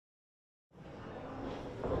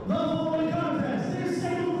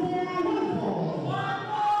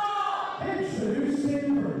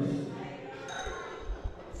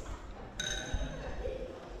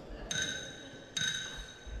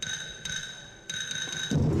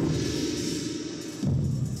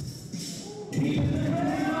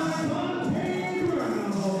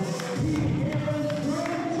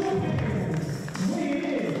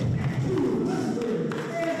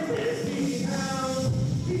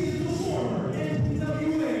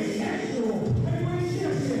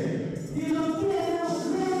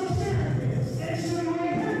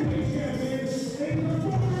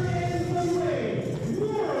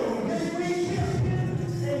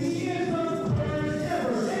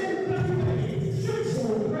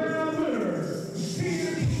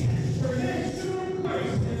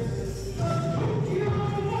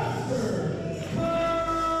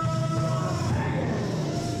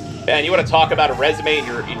Man, you want to talk about a resume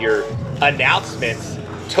in your announcements?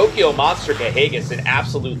 Tokyo Monster Kahagas, an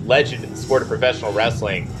absolute legend in the sport of professional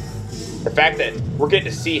wrestling. The fact that we're getting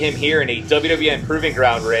to see him here in a WWN Proving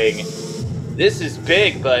Ground ring, this is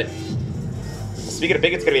big, but speaking of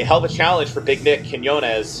big, it's going to be a hell of a challenge for Big Nick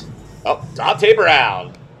Quiñones. Oh, top tape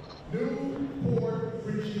round. Newport,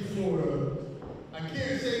 Richey, Florida. I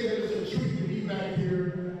can't say that it's a treat to be back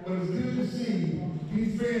here, but it's good to see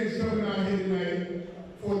these fans coming out here tonight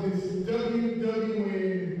for this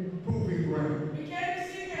WWN Proving Ground. We came to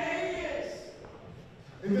see Kahagas.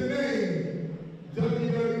 In the name,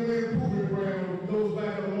 WWN Proving Ground goes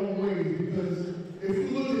back a long way, because if you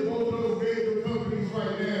look at both of those major companies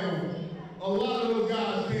right now, a lot of those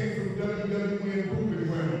guys came from WWN Proving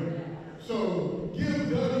Ground. So give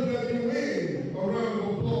WWN a round of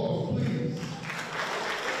applause, please.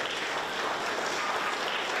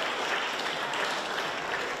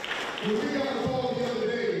 When we got a call the other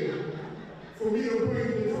day for me to bring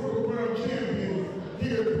the Triple Crown champion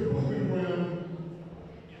here to Proving Ground,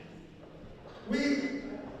 we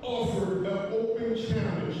offered an open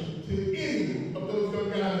challenge to any of those young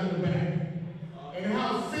guys in the back. And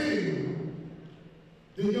how fitting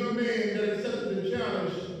the young man that accepted the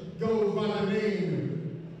challenge goes by the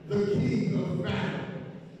name, the King of Battle.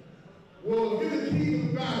 Well, if you're the King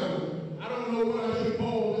of Battle, I don't know what I should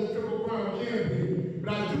call this Triple Crown champion,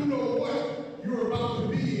 but I do know what you're about to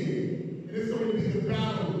be in, and it's going to be the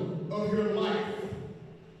battle of your life.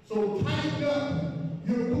 So tighten up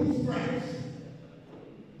your bootstraps.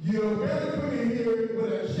 You better come in here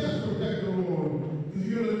with a chest protector on, because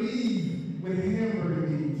you're going to leave with hamburger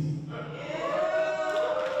meat.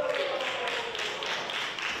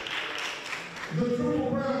 The Triple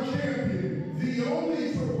Crown champion, the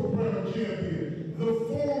only Triple Crown champion, the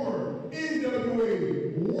former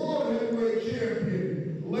NWA World Heavyweight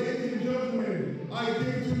Champion. Ladies and gentlemen, I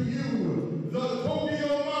give to you the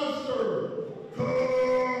Tokyo Monster,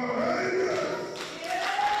 Kahagas.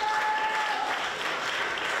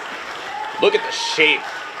 Look at the shape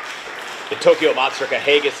the Tokyo Monster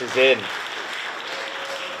Kahagas is in.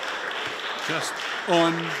 Just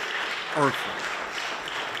unearthly.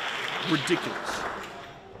 Ridiculous.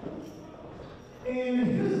 And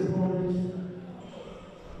his opponent,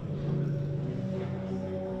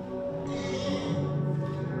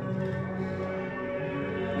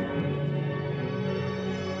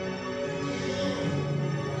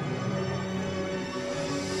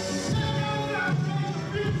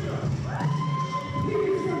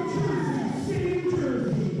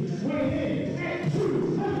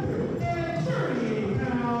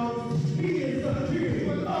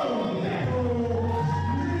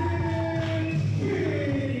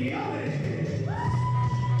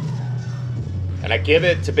 And I give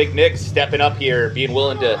it to Big Nick stepping up here, being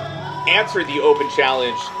willing to answer the open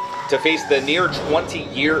challenge to face the near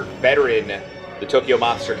 20-year veteran, the Tokyo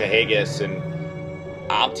Monster Kahagas.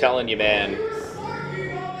 And I'm telling you, man,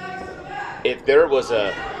 if there was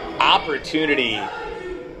a opportunity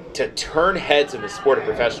to turn heads in the sport of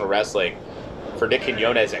professional wrestling for Nick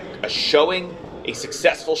Quiñones, a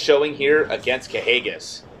successful showing here against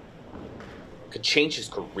Kahagas could change his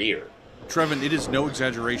career. Trevin, it is no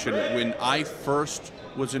exaggeration. When I first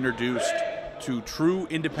was introduced to true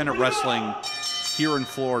independent wrestling here in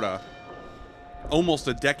Florida almost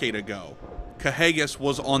a decade ago, Kahagas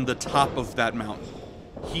was on the top of that mountain.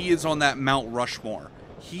 He is on that Mount Rushmore.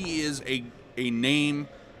 He is a name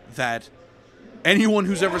that anyone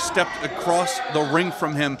who's ever stepped across the ring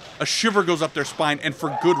from him, a shiver goes up their spine, and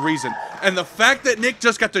for good reason. And the fact that Nick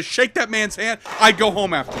just got to shake that man's hand, I'd go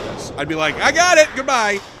home after this. I'd be like, I got it,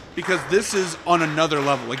 goodbye. Because this is on another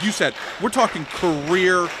level. Like you said, we're talking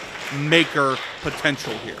career maker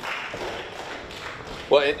potential here.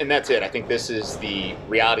 Well, and that's it. I think this is the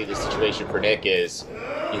reality of the situation for Nick is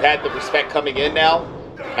you had the respect coming in now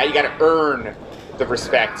you got to earn the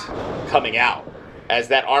respect coming out as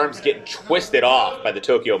that arm's getting twisted off by the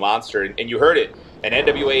Tokyo Monster. And you heard it, an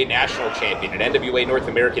NWA National Champion, an NWA North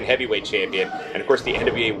American Heavyweight Champion, and of course the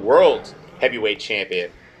NWA World Heavyweight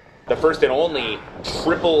Champion. The first and only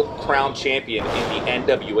Triple Crown champion in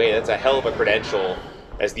the NWA. That's a hell of a credential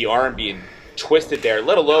as the arm being twisted there,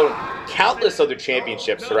 let alone countless other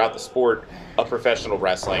championships throughout the sport of professional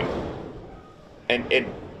wrestling. And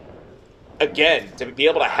again, to be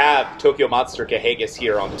able to have Tokyo Monster Kahagas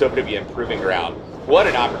here on the WWN Proving Ground, what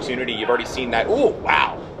an opportunity. You've already seen that. Ooh,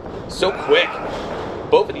 wow. So quick.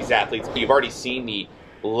 Both of these athletes, you've already seen the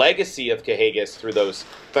legacy of Kahagas through those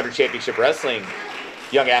Thunder Championship Wrestling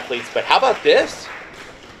young athletes, but how about this?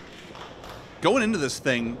 Going into this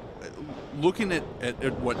thing, looking at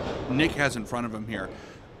what Nick has in front of him here,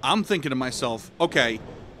 I'm thinking to myself, okay,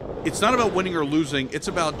 it's not about winning or losing. It's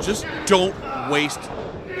about just don't waste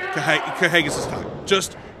Kahagas' time.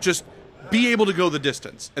 Just be able to go the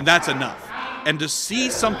distance, and that's enough. And to see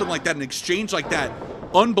something like that, an exchange like that,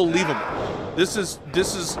 unbelievable. This is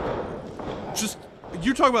just,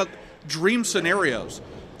 you talk about dream scenarios.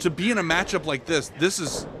 To be in a matchup like this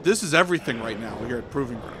is everything right now here at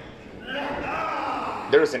Proving Ground.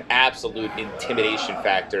 There's an absolute intimidation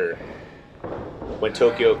factor when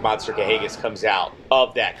Tokyo Monster Kahagas comes out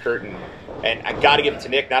of that curtain. And I got to give it to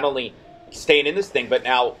Nick, not only staying in this thing, but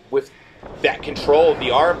now with that control of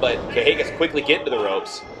the arm, but Kahagas quickly getting to the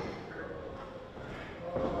ropes.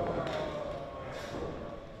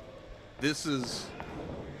 This is...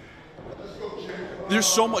 There's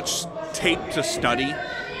so much tape to study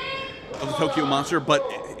of the Tokyo Monster, but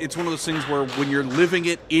it's one of those things where when you're living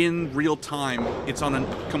it in real time, it's on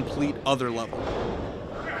a complete other level.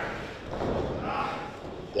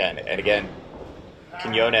 Yeah, and again,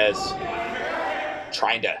 Quiñones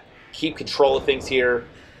trying to keep control of things here,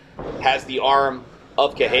 has the arm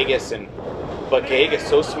of Kahagas, but Kahagas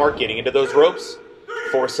so smart getting into those ropes,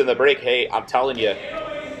 forcing the break. Hey, I'm telling you,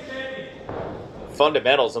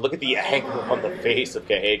 fundamentals, and look at the anger on the face of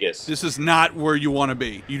Kahagas. This is not where you want to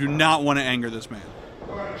be. You do not want to anger this man.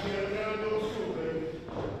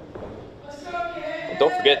 And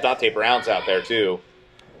don't forget Dante Brown's out there too.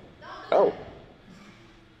 Oh.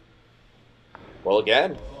 Well,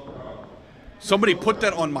 again. Somebody put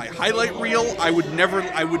that on my highlight reel. I'd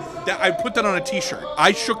put that on a t-shirt.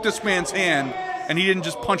 I shook this man's hand, and he didn't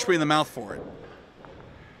just punch me in the mouth for it.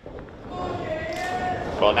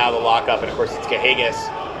 Well, now the lockup, and of course it's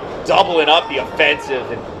Kahagas doubling up the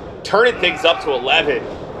offensive and turning things up to 11.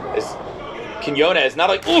 As Quiñones not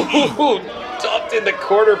like, ooh, dumped in the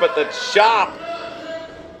corner, but the chop.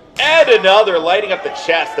 And another, lighting up the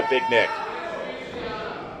chest of Big Nick.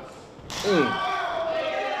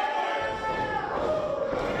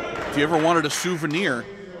 If you ever wanted a souvenir,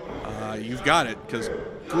 you've got it, because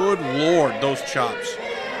good Lord, those chops.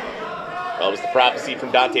 Well, it was the prophecy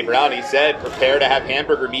from Dante Brown. He said, prepare to have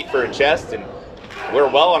hamburger meat for a chest, and we're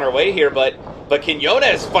well on our way here, but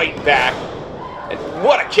Quiñones fighting back. And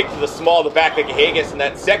what a kick to the small of the back of Kahagas, and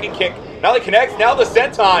that second kick not only connects, now the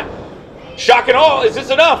senton. Shock and all, is this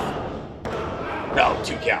enough? No,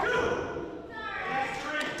 2 count.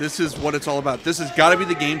 This is what it's all about. This has got to be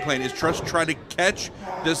the game plan, is just try to catch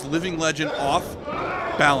this living legend off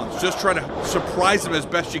balance. Just try to surprise him as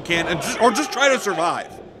best you can, or just try to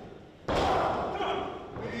survive.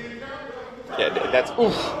 Yeah,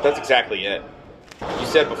 that's exactly it. You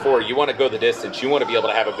said before, you want to go the distance. You want to be able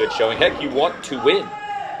to have a good showing. Heck, you want to win.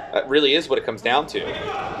 That really is what it comes down to.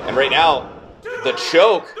 And right now, the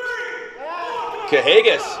choke,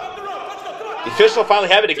 Kahagas, the official finally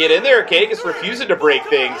having to get in there. Kahagas refusing to break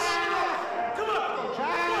things.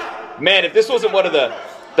 Man, if this wasn't one of the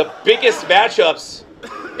biggest matchups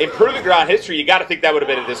in Proving Ground history, you got to think that would have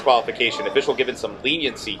been a disqualification. Official giving some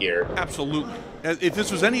leniency here. Absolutely. If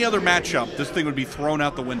this was any other matchup, this thing would be thrown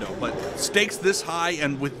out the window. But stakes this high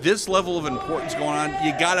and with this level of importance going on,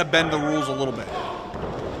 you got to bend the rules a little bit.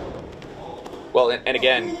 Well, and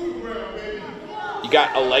again, you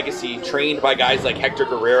got a legacy trained by guys like Hector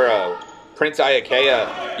Guerrero, Prince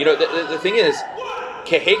Iakea. You know, the thing is,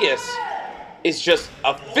 Kahagas is just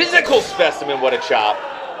a physical specimen. What a chop.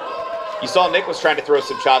 You saw Nick was trying to throw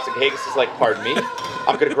some chops, and Kahagas is like, pardon me,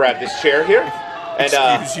 I'm going to grab this chair here. And,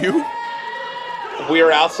 excuse you? We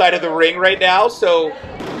are outside of the ring right now, so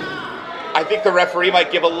I think the referee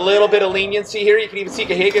might give a little bit of leniency here. You can even see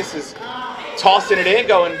Kahagas is tossing it in,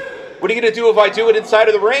 going, what are you going to do if I do it inside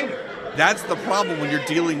of the ring? That's the problem when you're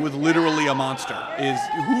dealing with literally a monster, is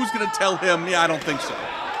who's going to tell him, yeah, I don't think so.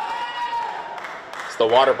 It's the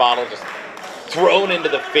water bottle just thrown into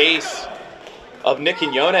the face of Nick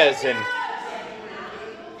Quiñones, and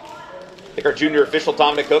I think our junior official,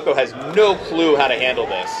 Dominic Coco, has no clue how to handle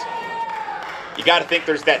this. You got to think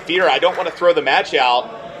there's that fear. I don't want to throw the match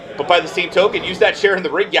out, but by the same token, use that chair in the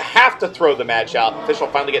ring. You have to throw the match out. The official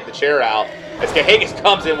finally get the chair out. As Kahagas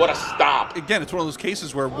comes in, what a stop. Again, it's one of those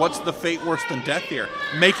cases where what's the fate worse than death here?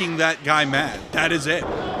 Making that guy mad. That is it.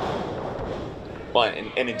 Well,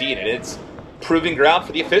 and indeed, it's Proving Ground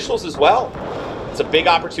for the officials as well. It's a big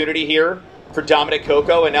opportunity here for Dominic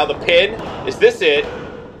Coco, and now the pin. Is this it?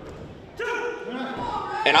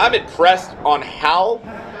 And I'm impressed on how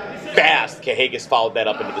fast Kahagas followed that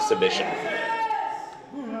up into the submission.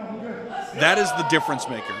 That is the difference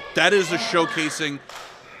maker. That is the showcasing.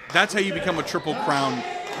 That's how you become a Triple Crown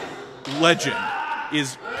legend.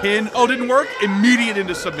 Is pin, oh, didn't work? Immediate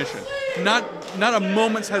into submission. Not a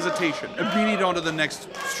moment's hesitation. Immediate onto the next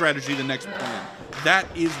strategy, the next plan. That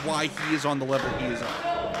is why he is on the level he is on.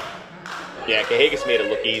 Yeah, Kahagas made it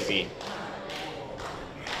look easy.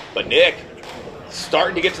 But Nick,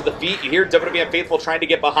 starting to get to the feet. You hear WWN Faithful trying to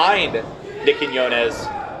get behind Nick Quiñones.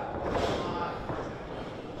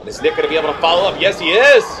 And is Nick going to be able to follow up? Yes, he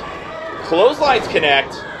is. Clotheslines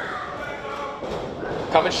connect.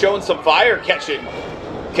 Coming, showing some fire, catching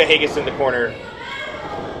Kahagas in the corner.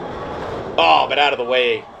 Oh, but out of the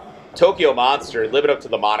way. Tokyo Monster, living up to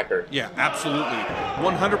the moniker. Yeah, absolutely.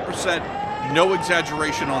 100% no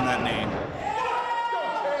exaggeration on that name.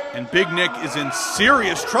 And Big Nick is in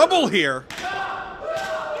serious trouble here.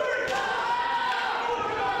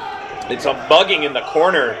 It's a bugging in the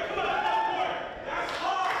corner.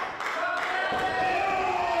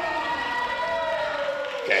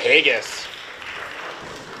 Kahagas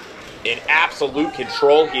in absolute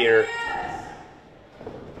control here.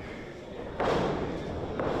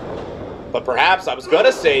 But perhaps, I was going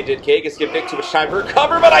to say, did Kahagas give Nick too much time to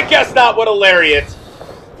recover? But I guess not. What a lariat.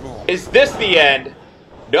 Is this the end?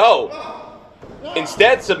 No.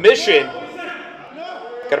 Instead, submission.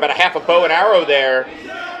 Got about a half a bow and arrow there.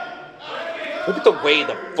 Look at the way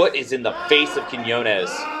the foot is in the face of Quiñones.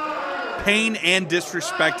 Pain and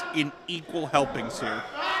disrespect in equal helpings here.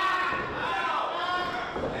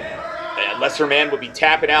 And Lesser Man would be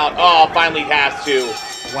tapping out. Oh, finally has to.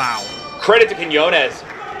 Wow. Credit to Quiñones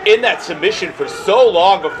in that submission for so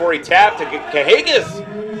long before he tapped.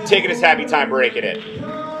 Kahagas taking his happy time breaking it.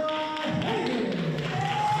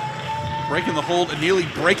 Breaking the hold and nearly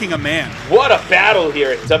breaking a man. What a battle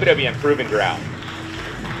here at WWN Proving Ground.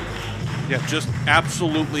 Yeah, just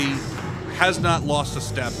absolutely has not lost a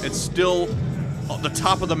step. It's still the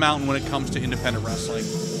top of the mountain when it comes to independent wrestling.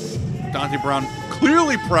 Dante Brown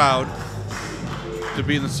clearly proud to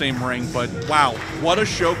be in the same ring, but wow, what a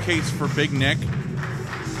showcase for Big Nick.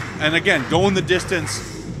 And again, going the distance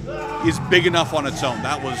is big enough on its own.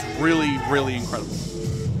 That was really, really incredible.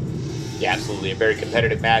 Yeah, absolutely. A very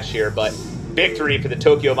competitive match here, but victory for the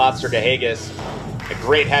Tokyo Monster Kahagas. A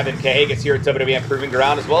great having Kahagas here at WWN Proving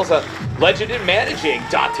Ground, as well as a legend in managing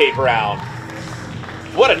Dante Brown.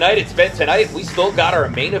 What a night it's been tonight. We still got our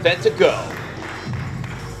main event to go.